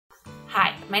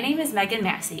Hi, my name is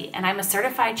Massey, and I'm a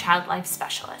certified child life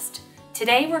specialist.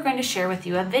 Today we're going to share with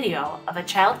you a video of a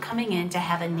child coming in to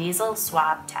have a nasal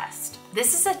swab test.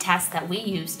 This is a test that we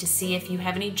use to see if you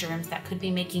have any germs that could be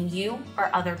making you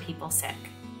or other people sick.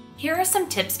 Here are some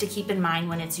tips to keep in mind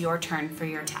when it's your turn for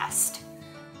your test.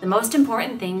 The most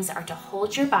important things are to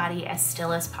hold your body as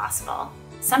still as possible.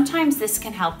 Sometimes this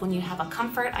can help when you have a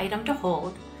comfort item to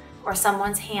hold or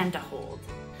someone's hand to hold.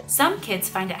 Some kids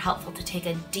find it helpful to take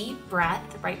a deep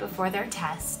breath right before their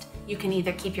test. You can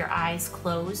either keep your eyes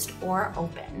closed or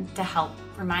open to help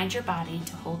remind your body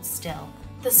to hold still.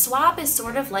 The swab is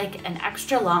sort of like an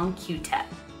extra long Q-tip.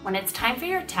 When it's time for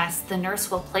your test, the nurse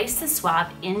will place the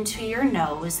swab into your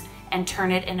nose and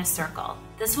turn it in a circle.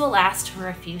 This will last for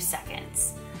a few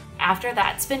seconds. After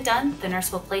that's been done, the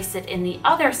nurse will place it in the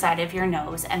other side of your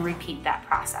nose and repeat that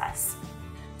process.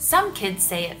 Some kids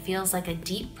say it feels like a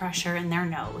deep pressure in their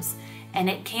nose, and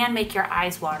it can make your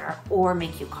eyes water or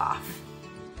make you cough.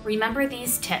 Remember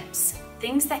these tips.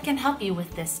 Things that can help you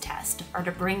with this test are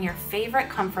to bring your favorite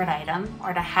comfort item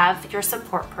or to have your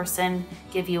support person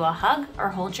give you a hug or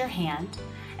hold your hand,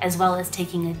 as well as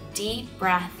taking a deep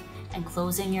breath and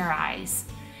closing your eyes.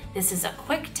 This is a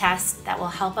quick test that will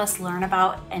help us learn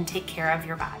about and take care of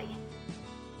your body.